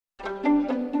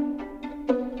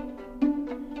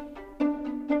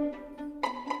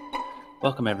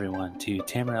Welcome everyone to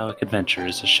Tamrielic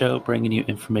Adventures, a show bringing you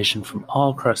information from all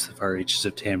across the far reaches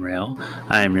of Tamriel.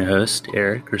 I am your host,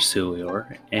 Eric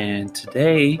Ursulior, and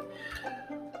today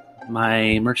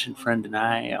my merchant friend and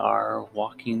I are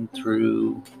walking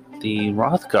through the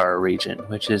Hrothgar region,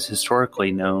 which is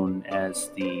historically known as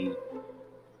the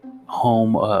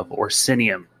home of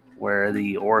Orsinium, where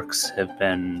the orcs have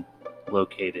been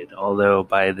located, although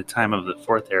by the time of the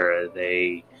Fourth Era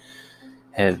they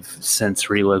have since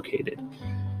relocated.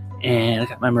 And I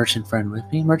got my merchant friend with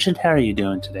me. Merchant, how are you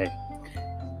doing today?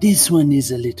 This one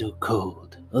is a little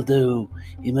cold, although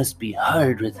it must be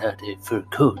hard without a fur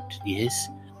coat, yes?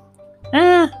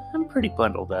 I'm pretty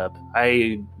bundled up.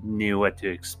 I knew what to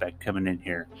expect coming in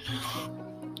here.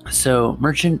 So,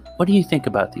 merchant, what do you think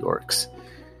about the orcs?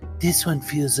 This one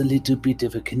feels a little bit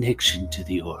of a connection to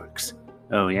the orcs.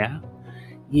 Oh, yeah?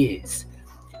 Yes.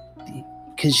 The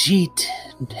Khajiit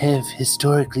have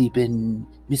historically been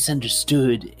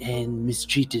misunderstood and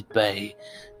mistreated by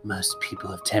most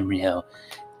people of Tamriel.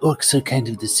 Orcs are kind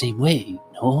of the same way,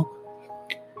 no?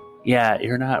 Yeah,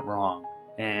 you're not wrong.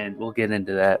 And we'll get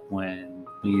into that when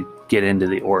we get into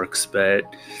the orcs. But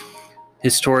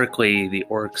historically, the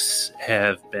orcs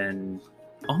have been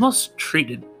almost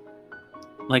treated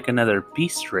like another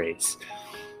beast race.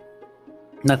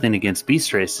 Nothing against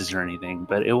beast races or anything,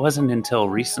 but it wasn't until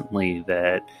recently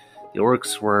that the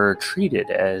orcs were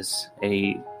treated as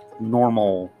a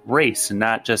normal race and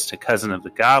not just a cousin of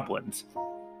the goblins,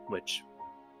 which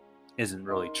isn't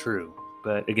really true.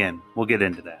 But again, we'll get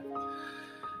into that.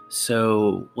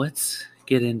 So let's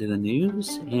get into the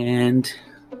news and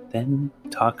then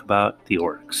talk about the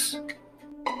orcs.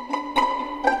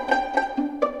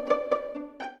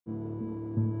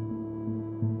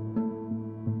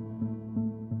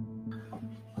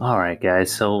 Alright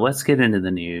guys, so let's get into the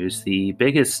news. The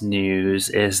biggest news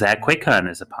is that QuakeCon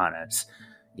is upon us.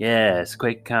 Yes,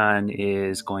 QuakeCon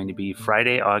is going to be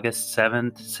Friday, August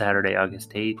 7th, Saturday,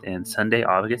 August 8th, and Sunday,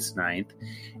 August 9th.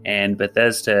 And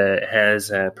Bethesda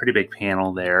has a pretty big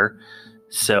panel there.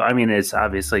 So, it's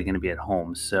obviously going to be at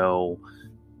home. So,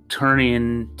 turn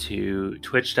in to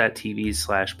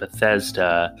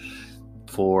twitch.tv/Bethesda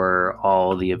for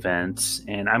all the events,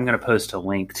 and I'm going to post a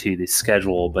link to the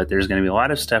schedule, but there's going to be a lot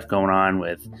of stuff going on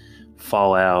with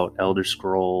Fallout, Elder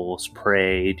Scrolls,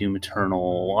 Prey, Doom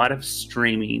Eternal. A lot of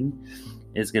streaming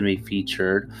is going to be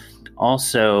featured.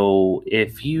 Also,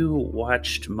 if you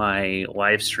watched my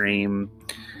live stream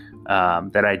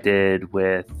that I did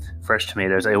with Fresh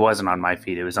Tomatoes, it wasn't on my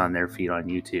feed, it was on their feed on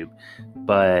YouTube,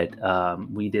 but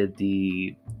we did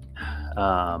the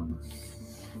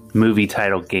movie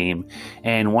title game,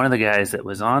 and one of the guys that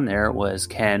was on there was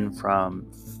Ken from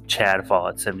Chad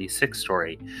Fallout 76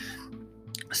 Story.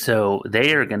 So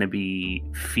they are going to be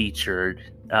featured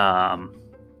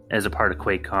as a part of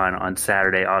QuakeCon on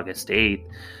Saturday, August 8th,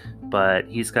 but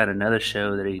he's got another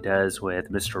show that he does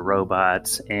with Mr.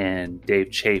 Robots and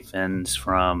Dave Chaffins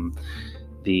from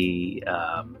the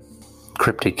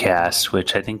Cryptic Cast,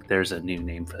 which I think there's a new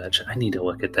name for that show. I need to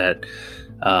look at that.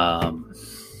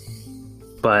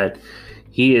 But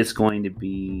he is going to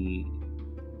be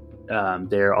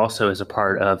there also as a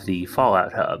part of the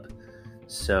Fallout Hub.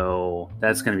 So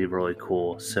that's going to be really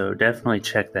cool. So definitely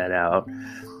check that out.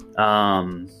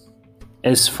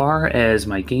 As far as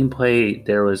my gameplay,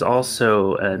 there was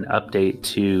also an update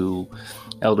to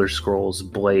Elder Scrolls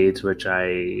Blades, which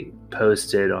I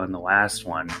posted on the last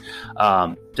one.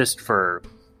 Just for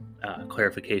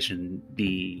clarification,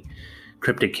 the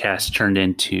Cryptic Cast turned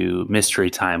into Mystery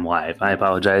Time Live. I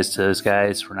apologize to those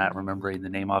guys for not remembering the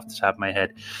name off the top of my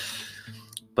head.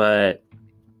 But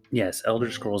yes,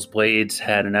 Elder Scrolls Blades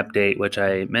had an update, which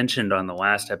I mentioned on the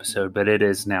last episode, but it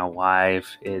is now live.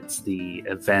 It's the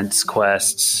events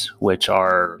quests, which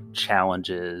are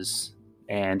challenges,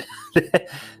 and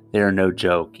they're no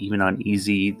joke. Even on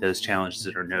easy, those challenges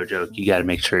that are no joke, you got to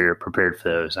make sure you're prepared for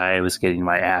those. I was getting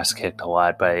my ass kicked a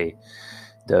lot by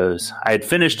those. I had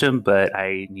finished them, but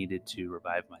I needed to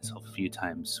revive myself a few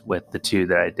times with the two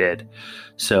that I did.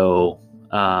 So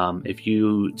if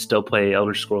you still play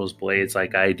Elder Scrolls Blades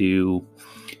like I do,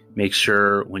 make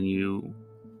sure when you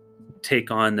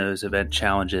take on those event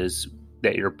challenges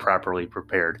that you're properly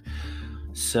prepared.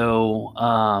 So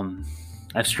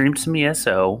I've streamed some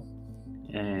ESO,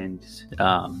 and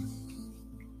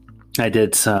I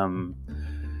did some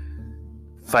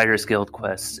Fighters Guild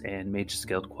quests and Mages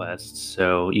Guild quests,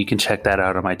 so you can check that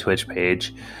out on my Twitch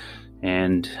page,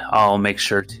 and I'll make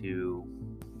sure to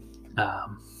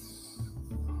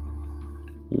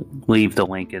leave the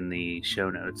link in the show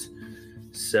notes.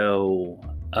 So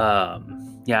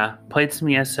yeah, played some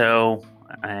ESO.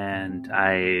 and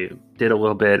I did a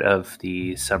little bit of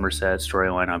the Somerset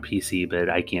storyline on PC, but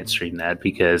I can't stream that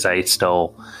because I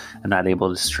still am not able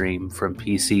to stream from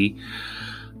PC.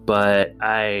 But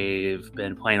I've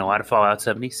been playing a lot of Fallout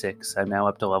 76. I'm now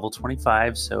up to level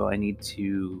 25, so I need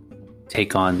to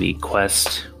take on the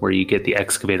quest where you get the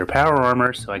excavator power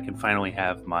armor so I can finally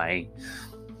have my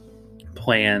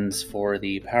plans for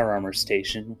the power armor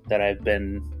station that I've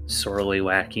been sorely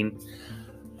lacking.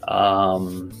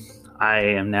 I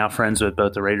am now friends with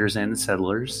both the Raiders and the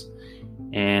Settlers,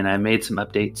 and I made some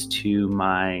updates to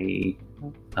my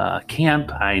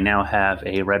camp. I now have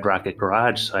a Red Rocket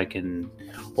garage so I can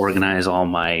organize all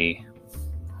my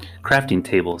crafting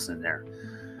tables in there.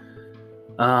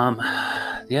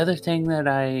 The other thing that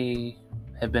I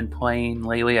have been playing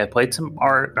lately, I played some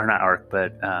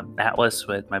Atlas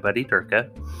with my buddy Durka,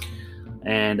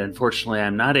 and unfortunately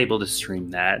I'm not able to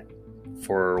stream that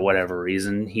for whatever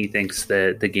reason. He thinks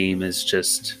that the game is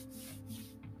just,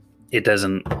 it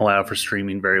doesn't allow for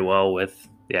streaming very well with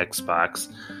the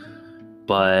Xbox.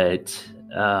 But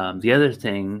the other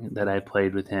thing that I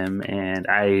played with him, and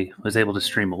I was able to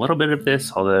stream a little bit of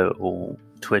this, although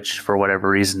Twitch for whatever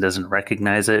reason doesn't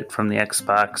recognize it from the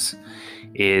Xbox,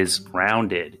 is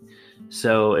Grounded.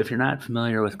 So if you're not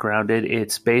familiar with Grounded,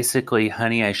 it's basically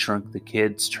Honey, I Shrunk the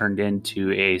Kids turned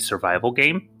into a survival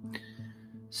game.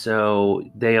 So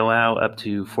they allow up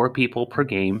to 4 people per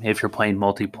game if you're playing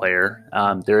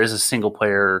multiplayer. There is a single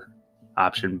player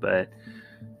option, but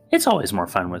it's always more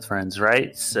fun with friends,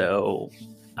 right? So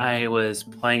I was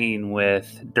playing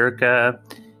with Durka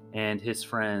and his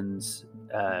friends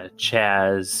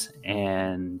Chaz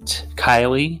and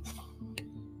Kylie,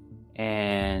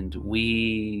 and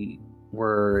we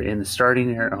were in the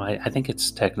starting area. I think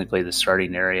it's technically the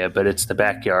starting area, but it's the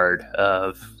backyard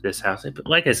of this house. But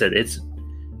like I said, it's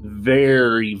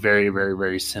very, very, very,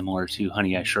 very similar to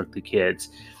Honey, I Shrunk the Kids,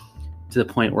 to the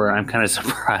point where I'm kind of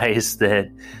surprised that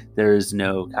there is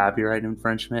no copyright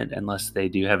infringement unless they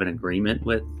do have an agreement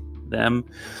with them.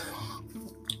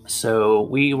 So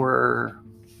we were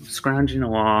scrounging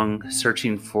along,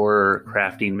 searching for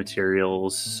crafting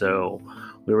materials. So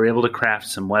we were able to craft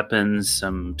some weapons,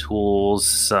 some tools,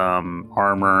 some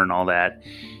armor, and all that.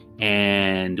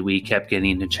 And we kept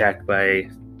getting attacked by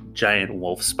giant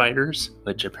wolf spiders,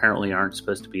 which apparently aren't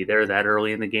supposed to be there that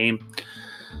early in the game.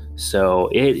 So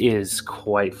it is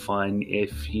quite fun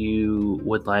if you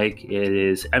would like.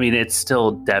 It's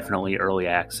still definitely early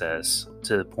access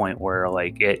to the point where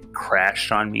it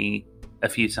crashed on me a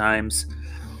few times,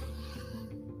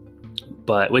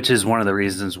 but which is one of the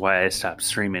reasons why I stopped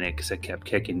streaming it, because it kept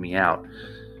kicking me out.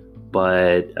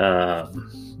 But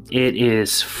it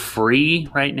is free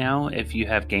right now if you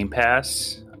have Game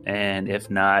Pass, and if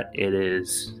not, it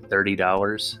is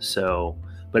 $30. So,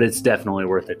 but it's definitely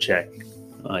worth a check.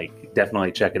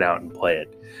 Definitely check it out and play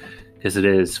it, because it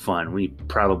is fun. We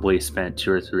probably spent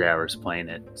 2 or 3 hours playing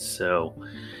it. So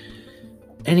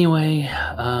anyway,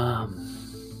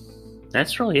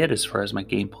 that's really it as far as my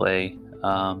gameplay.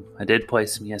 I did play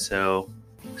some ESO,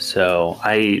 so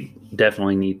I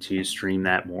definitely need to stream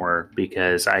that more,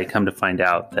 because I come to find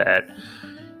out that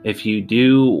if you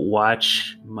do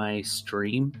watch my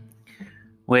stream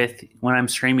when I'm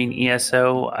streaming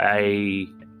ESO, I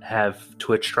have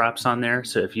Twitch drops on there.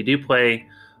 So if you do play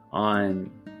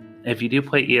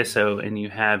ESO and you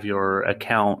have your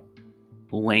account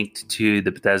linked to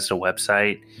the Bethesda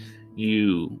website,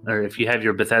 if you have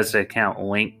your Bethesda account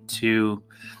linked to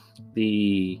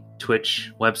the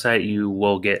Twitch website, you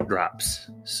will get drops.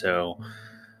 So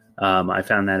I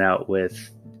found that out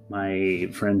with my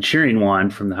friend Cheering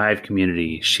Wand from the Hive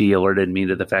community. She alerted me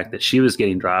to the fact that she was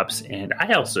getting drops, and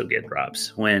I also get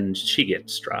drops when she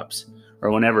gets drops,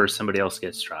 or whenever somebody else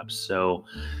gets drops. So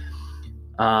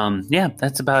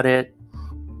that's about it.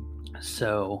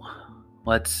 So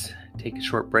let's take a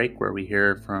short break where we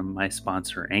hear from my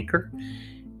sponsor Anchor,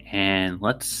 and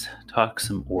let's talk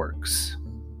some orcs.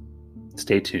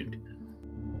 Stay tuned.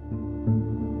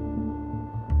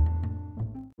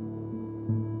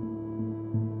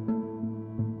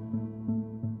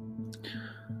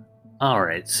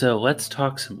 Alright, so let's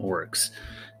talk some orcs.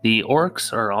 The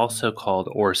orcs are also called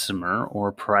Orsimer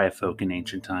or Pariah folk in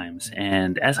ancient times,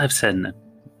 and as I've said in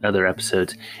other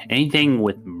episodes, anything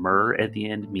with mer at the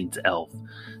end means elf.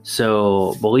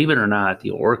 So, believe it or not,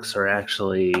 the orcs are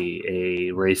actually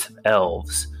a race of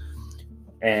elves.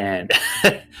 And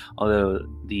although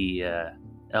the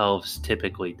elves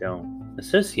typically don't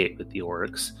associate with the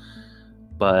orcs,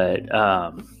 but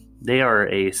they are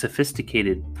a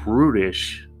sophisticated,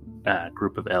 brutish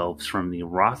group of elves from the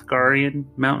Hrothgarian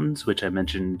Mountains, which I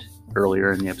mentioned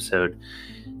earlier in the episode.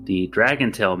 The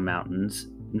Dragontail Mountains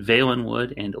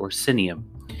Valenwood and Orsinium,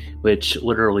 which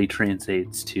literally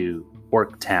translates to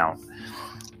Orc Town.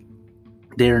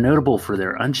 They are notable for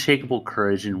their unshakable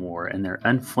courage in war and their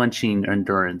unflinching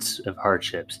endurance of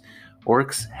hardships.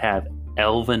 Orcs have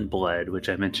elven blood, which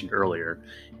I mentioned earlier,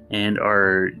 and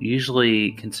are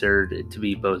usually considered to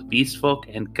be both beast folk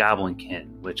and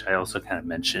goblinkin, which I also kind of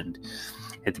mentioned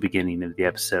at the beginning of the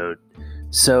episode.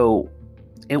 So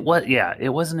it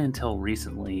wasn't until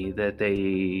recently that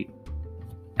they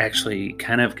actually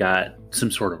kind of got some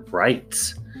sort of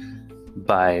rights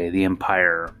by the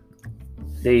Empire.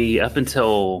 They, up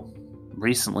until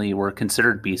recently, were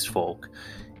considered beast folk,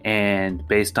 and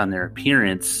based on their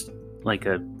appearance,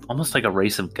 almost like a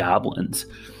race of goblins.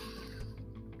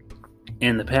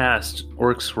 In the past,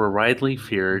 orcs were widely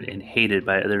feared and hated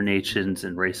by other nations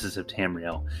and races of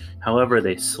Tamriel. However,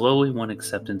 they slowly won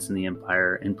acceptance in the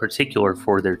Empire, in particular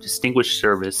for their distinguished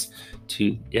service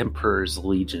to Emperor's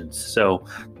legions. So,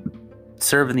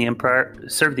 serve the Empire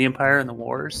in the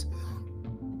wars.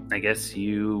 I guess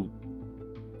you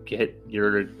get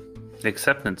your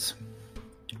acceptance.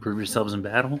 Prove yourselves in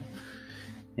battle,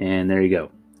 and there you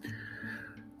go.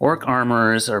 Orc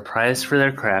armorers are prized for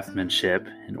their craftsmanship,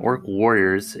 and orc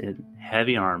warriors in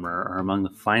heavy armor are among the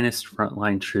finest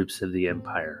frontline troops of the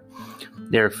Empire.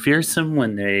 They are fearsome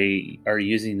when they are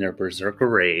using their Berserker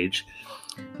Rage,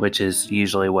 which is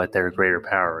usually what their greater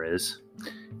power is.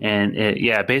 And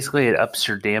basically it ups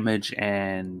your damage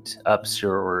and ups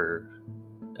your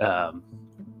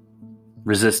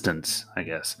resistance, I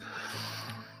guess.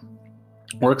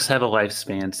 Orcs have a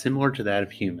lifespan similar to that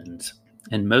of humans,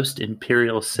 and most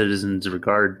Imperial citizens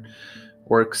regard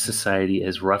Orc society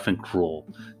as rough and cruel.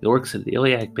 The Orcs of the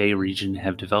Iliac Bay region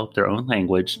have developed their own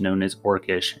language, known as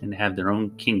Orcish, and have their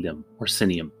own kingdom,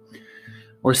 Orsinium.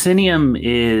 Orsinium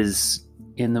is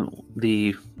in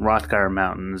the Hrothgar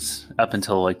Mountains up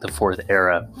until the 4th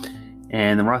era,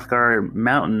 and the Hrothgar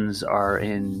Mountains are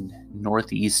in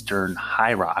northeastern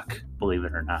High Rock, believe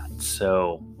it or not.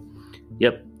 So,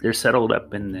 yep, they're settled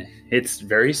up it's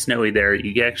very snowy there.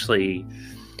 You actually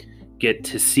get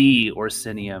to see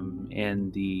Orsinium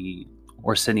in the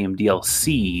Orsinium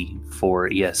DLC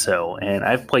for ESO, and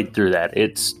I've played through that.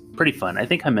 It's pretty fun. I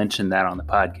think I mentioned that on the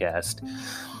podcast,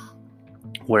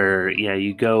 where,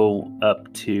 you go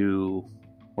up to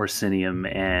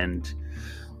Orsinium and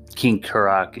King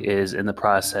Kurok is in the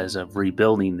process of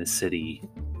rebuilding the city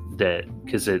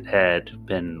because it had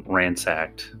been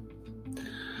ransacked.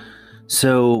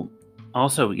 So,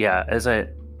 also, as I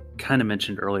kind of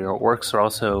mentioned earlier, a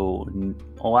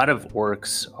lot of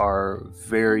orcs are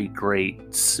very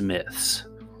great smiths.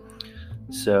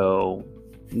 So,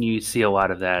 you see a lot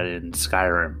of that in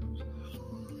Skyrim.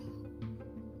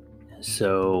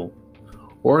 So,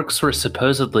 orcs were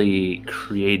supposedly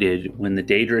created when the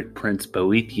Daedric prince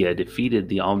Boethia defeated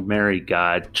the Aldmeri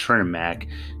god Trinimac,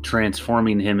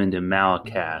 transforming him into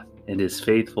Malakath, and his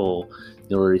faithful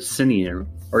the Orsimer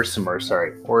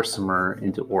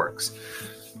into orcs.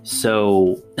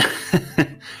 So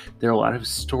there are a lot of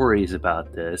stories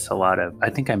about this. I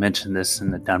think I mentioned this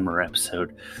in the Dunmer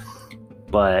episode,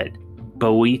 but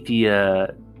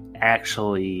Boethia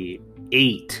actually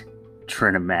ate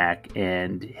Trinimac,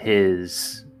 and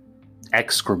his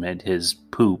excrement, his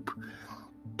poop,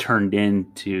 turned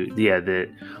into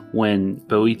when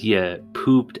Boethia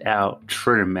pooped out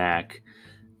Trinimac,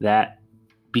 that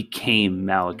became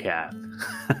Malakath.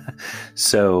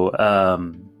 So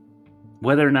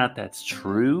whether or not that's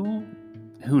true,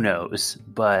 who knows?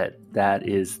 But that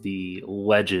is the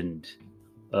legend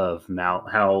of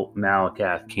how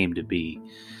Malakath came to be.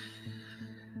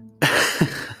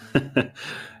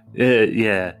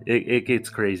 It gets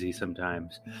crazy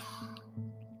sometimes.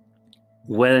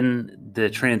 When the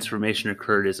transformation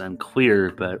occurred is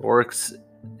unclear, but orcs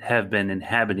have been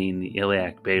inhabiting the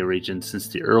Iliac Bay region since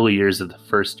the early years of the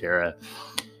First Era.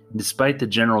 Despite the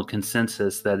general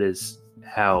consensus that is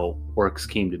how orcs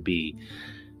came to be,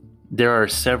 there are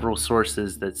several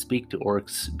sources that speak to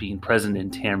orcs being present in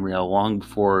Tamriel long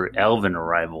before Elven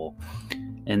arrival,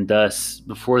 and thus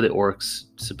before the orcs'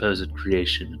 supposed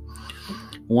creation.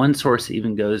 One source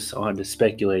even goes on to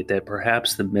speculate that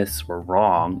perhaps the myths were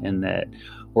wrong and that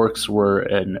orcs were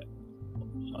an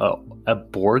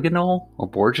aboriginal.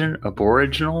 So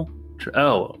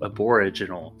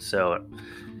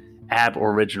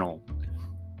aboriginal.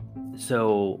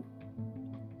 So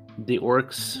the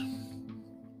orcs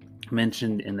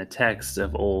mentioned in the texts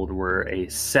of old were a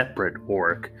separate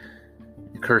orc,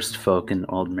 cursed folk in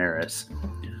Aldmeris.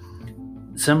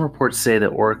 Some reports say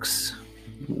that orcs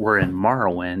were in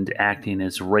Morrowind, acting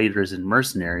as raiders and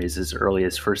mercenaries as early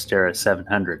as First Era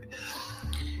 700.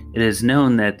 It is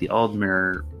known that the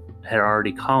Aldmer had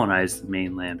already colonized the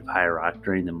mainland of High Rock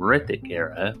during the Merithic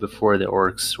era before the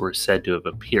orcs were said to have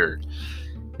appeared.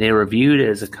 They were viewed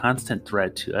as a constant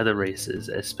threat to other races,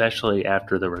 especially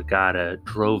after the Regatta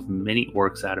drove many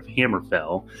orcs out of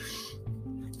Hammerfell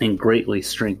and greatly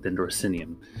strengthened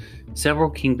Orsinium. Several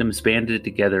kingdoms banded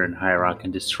together in High Rock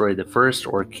and destroyed the first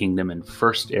Orc kingdom in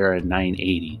First Era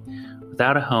 980.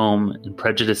 Without a home, and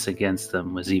prejudice against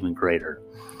them was even greater.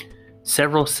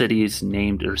 Several cities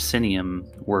named Orsinium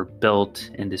were built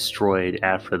and destroyed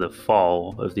after the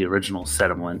fall of the original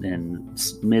settlement in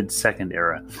mid-Second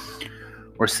Era.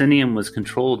 Orsinium was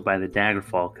controlled by the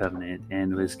Daggerfall Covenant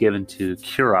and was given to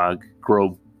Curog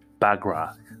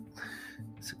Grobagrach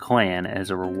clan as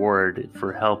a reward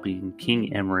for helping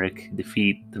King Emeric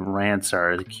defeat the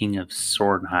Ransar, the king of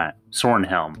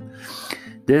Sornhelm.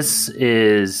 This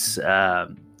is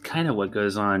kind of what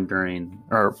goes on during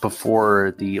or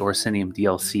before the Orsinium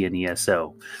DLC and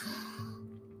ESO.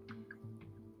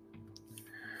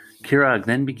 Curog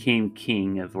then became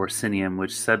king of Orsinium,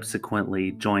 which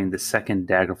subsequently joined the Second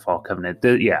Daggerfall Covenant.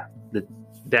 The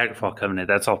Daggerfall Covenant,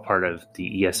 that's all part of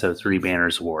the ESO 3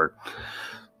 Banners War.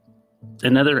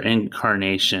 Another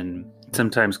incarnation,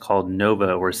 sometimes called Nova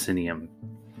Orsinium,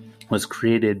 was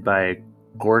created by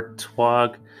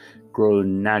Gortwag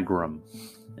Gronagrum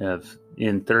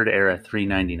in Third Era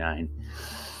 399.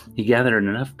 He gathered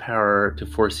enough power to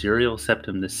force Uriel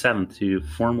Septim VII to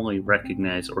formally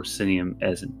recognize Orsinium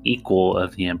as an equal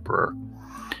of the Emperor.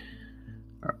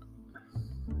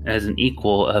 As an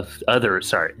equal of other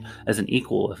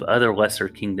lesser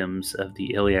kingdoms of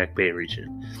the Iliac Bay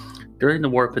region. During the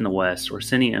Warp in the West,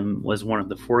 Orsinium was one of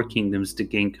the 4 kingdoms to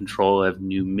gain control of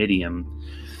Numidium,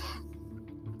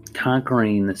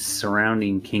 conquering the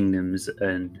surrounding kingdoms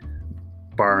and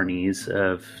baronies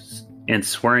and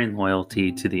swearing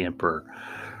loyalty to the Emperor.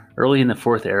 Early in the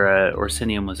 4th Era,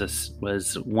 Orsinium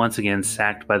was once again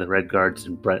sacked by the Red Guards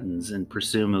and Bretons and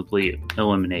presumably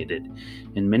eliminated,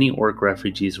 and many Orc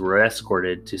refugees were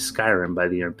escorted to Skyrim by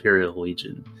the Imperial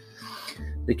Legion.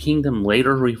 The kingdom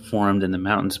later reformed in the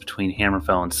mountains between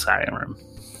Hammerfell and Skyrim.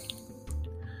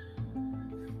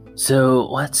 So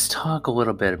let's talk a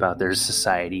little bit about their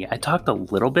society. I talked a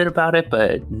little bit about it,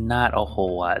 but not a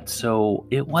whole lot. So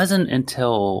it wasn't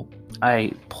until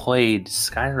I played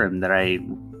Skyrim that I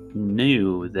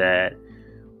knew that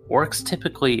orcs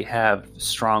typically have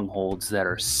strongholds that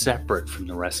are separate from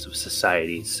the rest of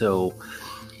society. So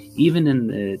even in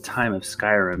the time of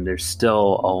Skyrim, there's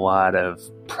still a lot of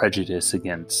prejudice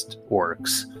against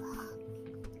orcs.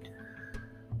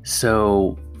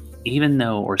 So even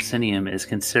though Orsinium is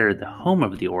considered the home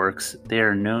of the orcs, they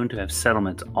are known to have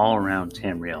settlements all around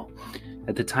Tamriel.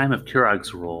 At the time of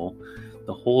Curog's rule,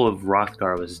 the whole of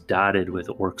Hrothgar was dotted with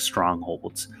orc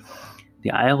strongholds.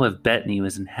 The Isle of Bettany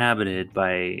was inhabited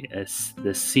by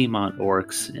the Seamont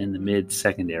orcs in the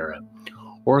mid-Second Era.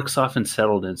 Orcs often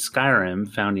settled in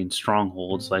Skyrim, founding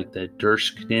strongholds like the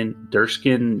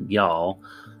Durshkin Jarl,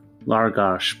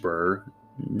 Largashbur,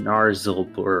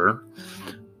 Narzilbur,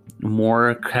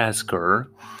 Morkazgur,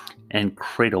 and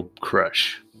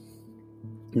Cradlecrush.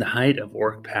 The height of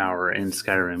orc power in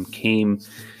Skyrim came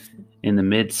in the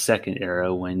mid-Second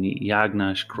Era when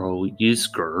Yagnash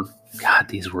Grosgr, God,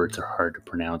 these words are hard to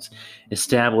pronounce,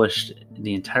 established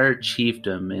the entire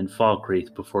chiefdom in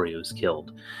Falkreath before he was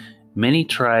killed. Many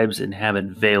tribes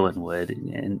inhabit Valenwood,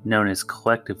 and known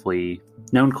collectively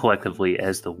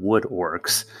as the Wood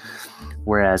Orcs,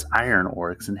 whereas Iron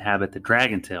Orcs inhabit the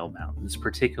Dragontail Mountains,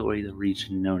 particularly the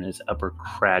region known as Upper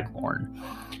Craglorn.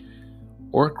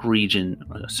 Orc religion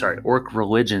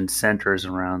centers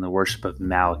around the worship of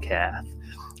Malakath,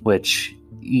 which,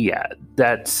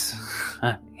 that's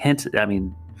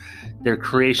their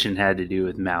creation had to do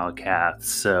with Malakath.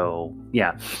 So,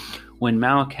 when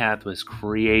Malakath was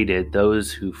created,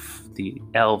 the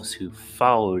elves who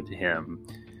followed him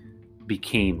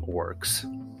became orcs.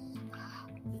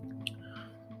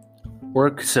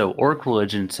 Orc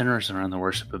religion centers around the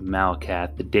worship of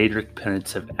Malakath, the Daedric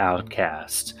Prince of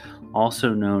Outcast,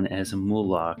 also known as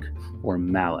Mulak or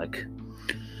Malak.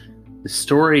 The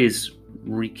stories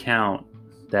recount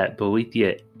that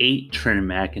Boethia ate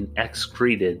Trinimac and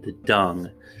excreted the dung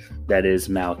that is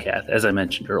Malakath, as I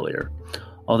mentioned earlier.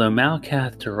 Although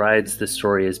Malakath derides the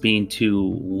story as being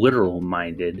too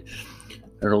literal-minded,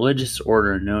 a religious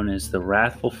order known as the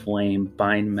Wrathful Flame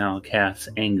bind Malakath's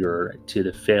anger to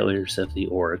the failures of the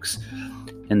orcs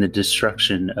and the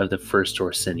destruction of the first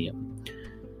Orsinium.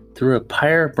 Through a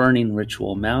pyre-burning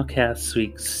ritual, Malakath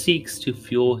seeks to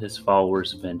fuel his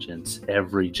followers' vengeance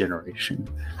every generation.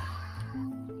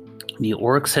 The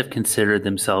orcs have considered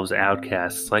themselves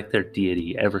outcasts like their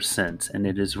deity ever since, and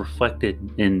it is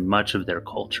reflected in much of their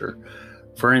culture.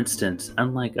 For instance,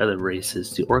 unlike other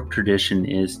races, the orc tradition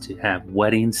is to have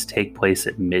weddings take place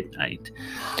at midnight.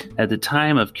 At the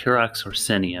time of Curox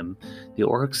Orsinium, the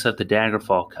orcs of the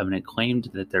Daggerfall Covenant claimed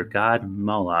that their god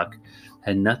Moloch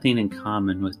had nothing in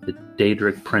common with the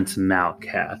Daedric prince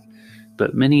Malkath,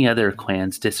 but many other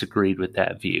clans disagreed with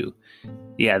that view.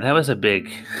 Yeah, that was a big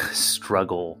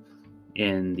struggle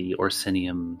in the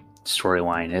Orsinium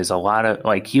storyline, is a lot of,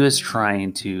 like, he was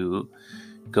trying to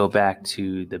go back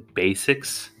to the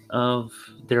basics of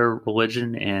their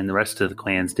religion, and the rest of the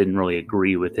clans didn't really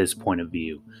agree with his point of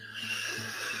view.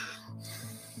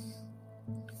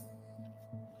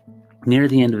 Near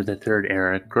the end of the Third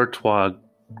Era, Gertwag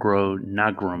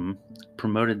Gro-Nagrum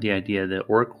promoted the idea that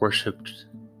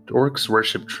orcs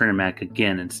worshipped Trinimac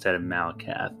again instead of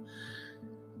Malakath,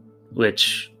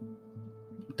 which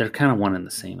they're kind of one and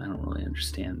the same. I don't really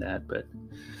understand that, but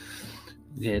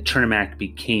yeah, Trinimac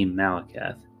became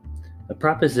Malakath, a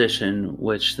proposition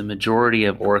which the majority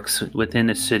of orcs within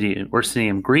the city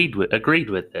Orsinium agreed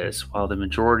with this, while the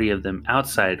majority of them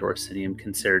outside Orsinium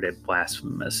considered it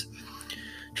blasphemous.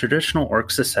 Traditional orc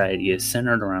society is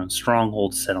centered around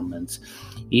stronghold settlements,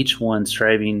 each one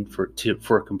striving for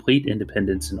complete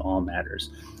independence in all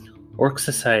matters. Orc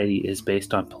society is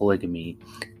based on polygamy.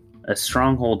 A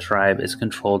stronghold tribe is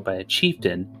controlled by a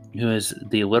chieftain who is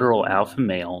the literal alpha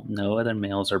male. No other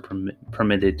males are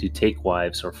permitted to take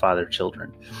wives or father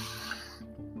children.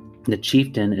 The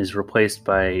chieftain is replaced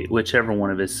by whichever one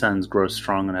of his sons grows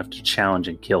strong enough to challenge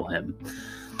and kill him.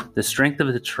 The strength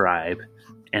of the tribe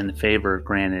and the favor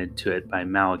granted to it by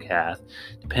Malakath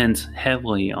depends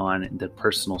heavily on the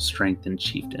personal strength in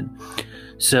chieftain.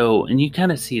 So, and you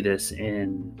kind of see this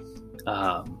in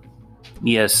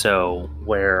ESO,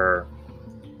 where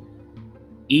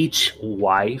each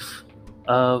wife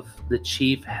of the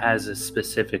chief has a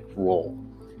specific role.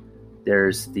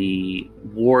 There's the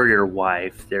warrior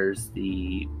wife, there's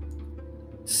the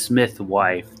smith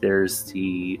wife, there's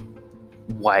the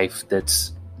wife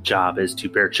that's job is to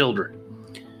bear children.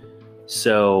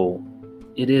 So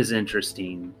it is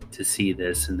interesting to see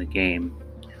this in the game.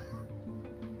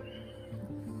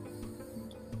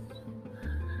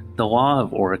 The law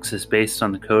of orcs is based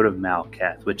on the Code of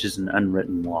Malakath, which is an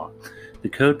unwritten law. The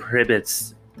code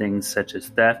prohibits things such as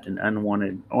theft and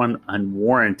unwarranted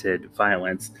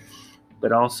violence,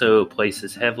 but also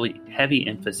places heavy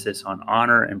emphasis on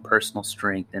honor and personal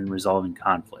strength in resolving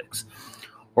conflicts.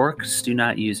 Orcs do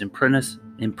not use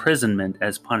imprisonment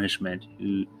as punishment.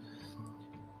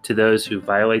 To those who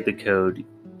violate the code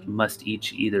must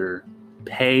each either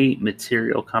pay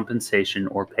material compensation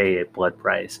or pay a blood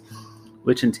price,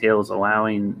 which entails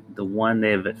allowing the one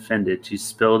they have offended to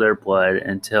spill their blood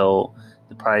until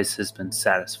the price has been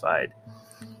satisfied.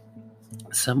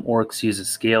 Some orcs use a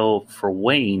scale for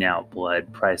weighing out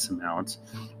blood price amounts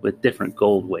with different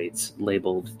gold weights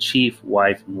labeled chief,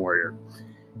 wife, and warrior.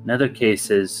 In other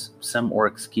cases, some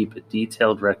orcs keep a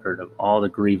detailed record of all the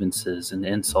grievances and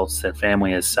insults their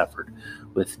family has suffered,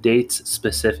 with dates,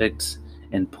 specifics,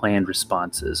 and planned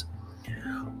responses.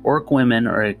 Orc women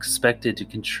are expected to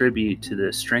contribute to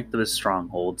the strength of a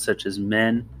stronghold, such as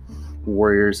men,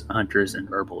 warriors, hunters, and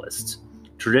herbalists.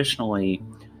 Traditionally,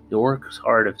 the orc's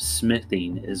art of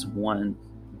smithing is one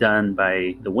done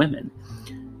by the women,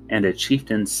 and a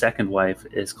chieftain's second wife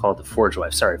is called the forge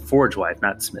wife. Forge wife,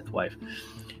 not smith wife.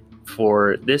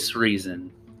 For this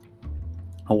reason,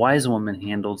 a wise woman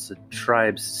handles the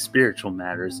tribe's spiritual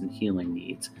matters and healing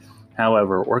needs.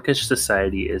 However, orcish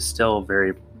society is still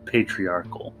very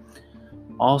patriarchal.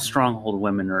 All stronghold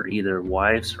women are either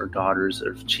wives or daughters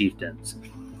of chieftains,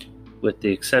 with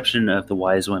the exception of the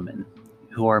wise women,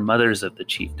 who are mothers of the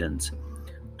chieftains.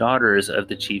 Daughters of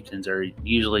the chieftains are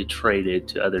usually traded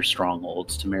to other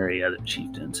strongholds to marry other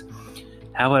chieftains.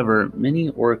 However, many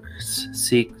orcs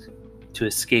seek to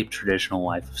escape traditional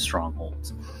life of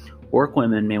strongholds. Orc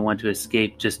women may want to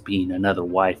escape just being another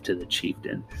wife to the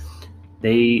chieftain.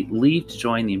 They leave to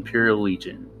join the Imperial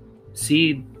Legion,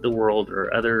 see the world,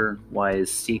 or otherwise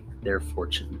seek their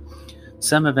fortune.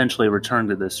 Some eventually return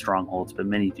to the strongholds, but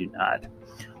many do not.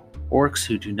 Orcs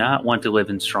who do not want to live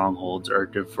in strongholds are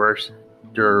derisively,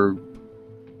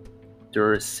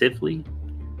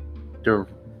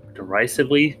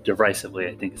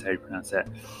 I think is how you pronounce that.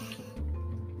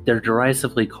 They're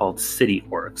derisively called city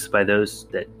orcs by those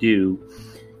that do,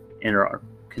 and are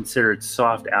considered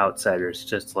soft outsiders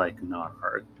just like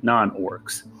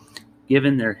non-orcs.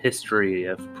 Given their history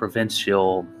of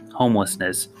provincial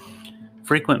homelessness,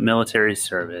 frequent military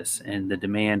service, and the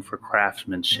demand for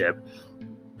craftsmanship,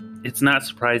 It's not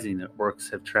surprising that orcs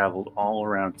have traveled all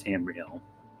around Tamriel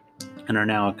and are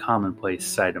now a commonplace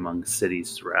sight among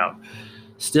cities throughout.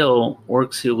 Still,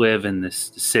 orcs who live in the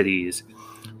cities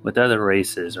with other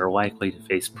races are likely to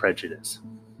face prejudice.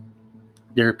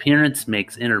 Their appearance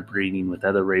makes interbreeding with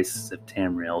other races of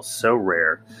Tamriel so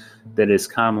rare that it is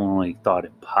commonly thought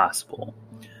impossible.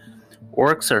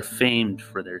 Orcs are famed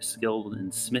for their skill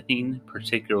in smithing,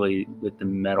 particularly with the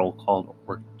metal called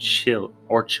orchicum.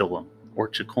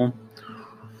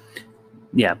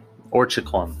 Yeah,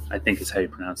 orchicum, I think is how you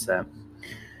pronounce that,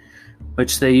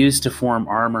 which they use to form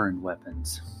armor and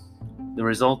weapons. The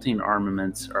resulting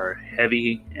armaments are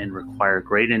heavy and require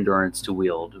great endurance to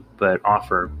wield, but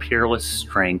offer peerless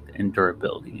strength and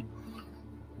durability.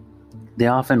 They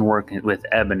often work with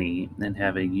ebony and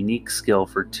have a unique skill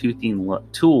for tooling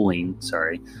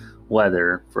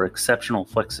leather for exceptional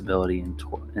flexibility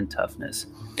and toughness.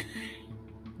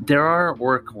 There are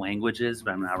orc languages,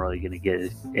 but I'm not really going to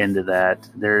get into that.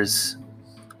 There's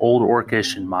Old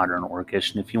Orcish and Modern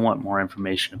Orcish, and if you want more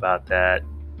information about that,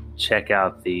 check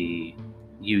out the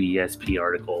UESP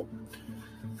article.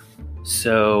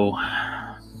 So,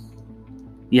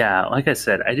 yeah, like I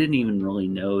said, I didn't even really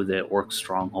know that orc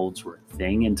strongholds were a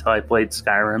thing until I played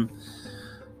Skyrim.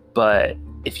 But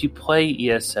if you play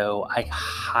ESO, I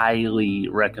highly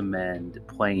recommend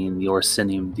playing the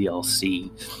Orsinium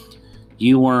DLC.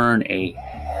 You learn a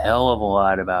hell of a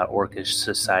lot about orcish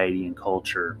society and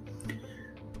culture.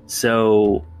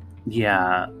 So,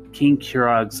 yeah, King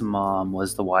Kurog's mom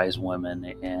was the wise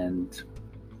woman, and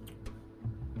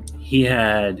he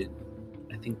had,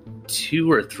 I think,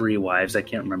 2 or 3 wives. I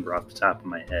can't remember off the top of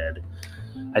my head.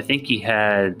 I think he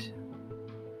had,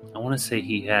 I want to say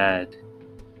he had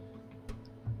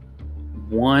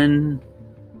 1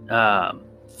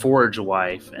 forge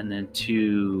wife and then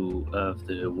 2 of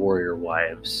the warrior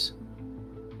wives.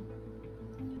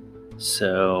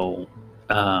 So,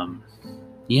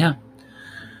 yeah,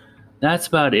 that's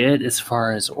about it as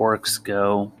far as orcs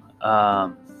go.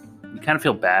 You kind of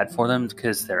feel bad for them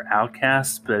because they're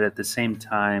outcasts, but at the same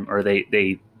time, or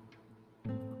they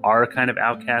are kind of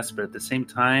outcasts, but at the same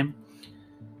time,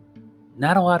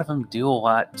 not a lot of them do a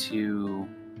lot to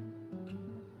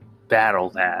battle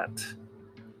that.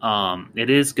 It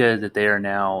is good that they are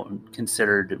now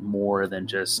considered more than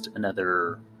just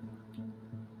another,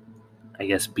 I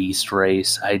guess, beast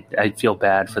race. I feel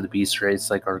bad for the beast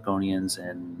race like Argonians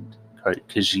and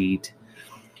Khajiit,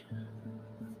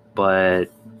 but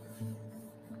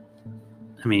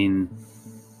I mean,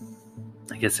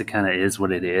 I guess it kind of is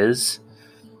what it is.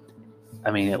 I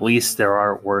mean, at least there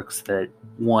are orcs that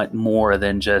want more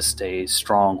than just a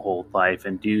stronghold life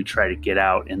and do try to get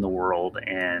out in the world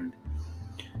and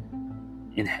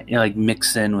like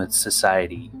mix in with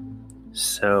society.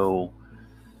 So,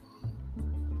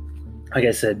 like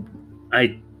I said,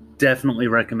 I definitely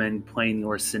recommend playing the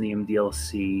Orsinium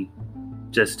DLC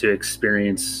just to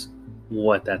experience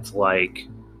what that's like.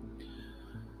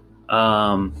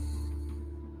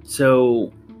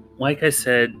 So, like I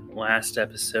said last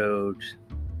episode,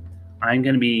 I'm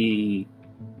going to be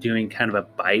doing kind of a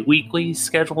bi-weekly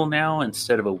schedule now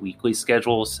instead of a weekly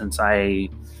schedule since I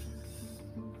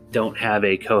don't have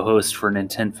a co-host for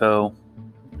Nintenfo.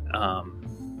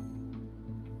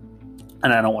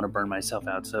 And I don't want to burn myself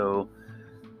out. So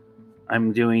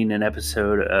I'm doing an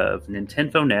episode of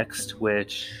Nintenfo Next,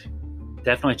 which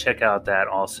definitely check out that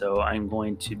also. I'm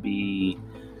going to be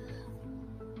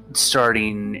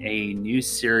starting a new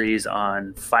series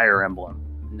on Fire Emblem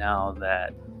now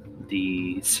that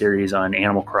the series on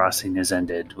Animal Crossing has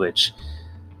ended, which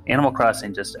Animal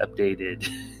Crossing just updated.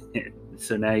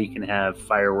 So now you can have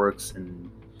fireworks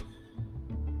and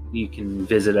you can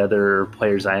visit other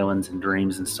players' islands and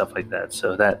dreams and stuff like that.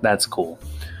 So that's cool.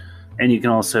 And you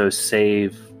can also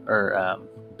save or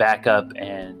back up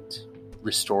and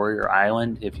restore your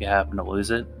island if you happen to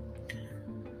lose it.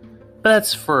 But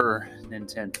that's for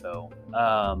Nintenfo.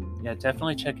 Yeah,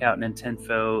 definitely check out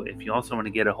Nintenfo. If you also want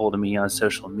to get a hold of me on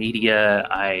social media,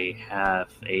 I have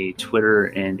a Twitter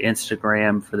and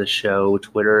Instagram for the show.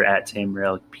 Twitter at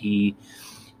TamrielP,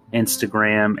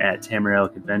 Instagram at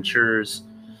Tamrielic Adventures.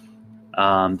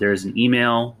 There's an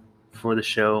email for the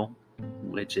show,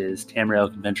 which is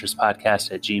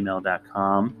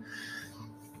TamrielicAdventurespodcast@gmail.com.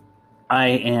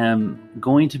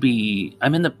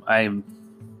 I'm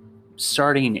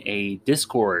starting a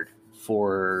Discord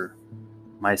for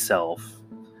myself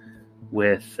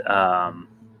with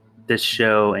this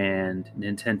show and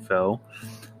Nintenfo.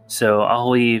 So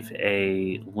I'll leave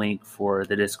a link for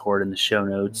the Discord in the show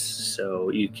notes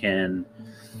so you can...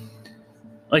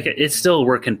 Like, it's still a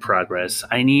work in progress.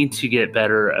 I need to get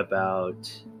better about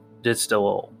just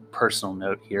personal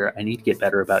note here. I need to get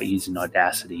better about using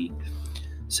Audacity.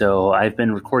 So I've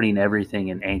been recording everything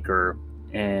in Anchor,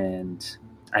 and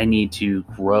I need to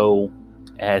grow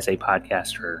as a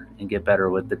podcaster and get better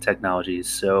with the technologies.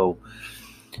 So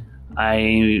I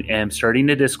am starting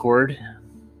a Discord,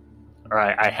 or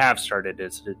I have started a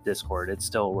Discord. It's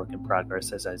still a work in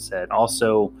progress, as I said.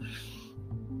 Also,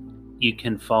 you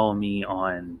can follow me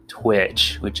on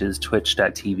Twitch, which is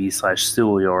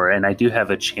twitch.tv/Sulior, and I do have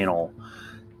a channel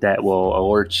that will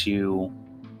alert you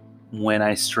when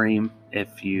I stream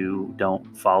if you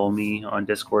don't follow me on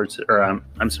Discord, or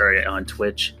I'm sorry, on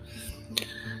Twitch.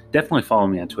 Definitely follow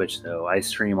me on Twitch, though. I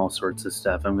stream all sorts of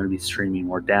stuff. I'm going to be streaming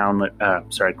more Grounded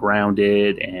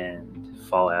and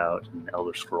Fallout and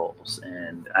Elder Scrolls,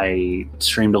 and I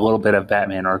streamed a little bit of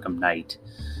Batman Arkham Knight.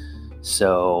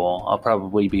 So I'll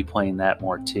probably be playing that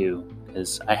more too,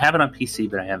 because I have it on PC,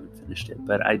 but I haven't finished it.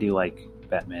 But I do like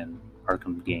Batman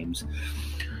Arkham games.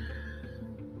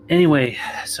 Anyway,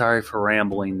 sorry for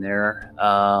rambling there.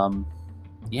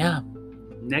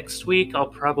 Next week I'll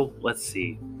probably, let's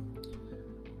see.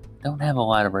 Don't have a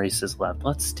lot of races left.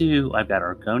 I've got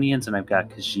Argonians and I've got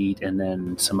Khajiit and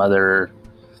then some other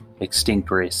extinct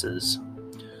races.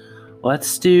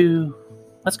 Let's go to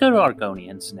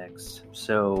Argonians next.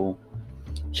 So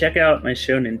check out my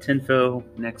show Nintenfo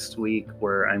next week,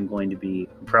 where I'm going to be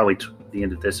probably the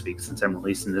end of this week, since I'm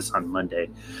releasing this on Monday.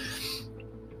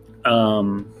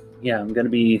 I'm going to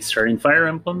be starting Fire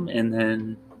Emblem, and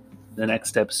then the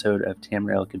next episode of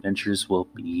Tamrielic Adventures will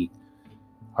be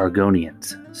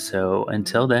Argonians. So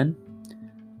until then,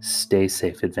 stay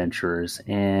safe, adventurers,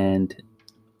 and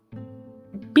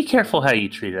be careful how you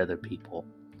treat other people.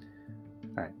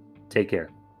 All right, take care.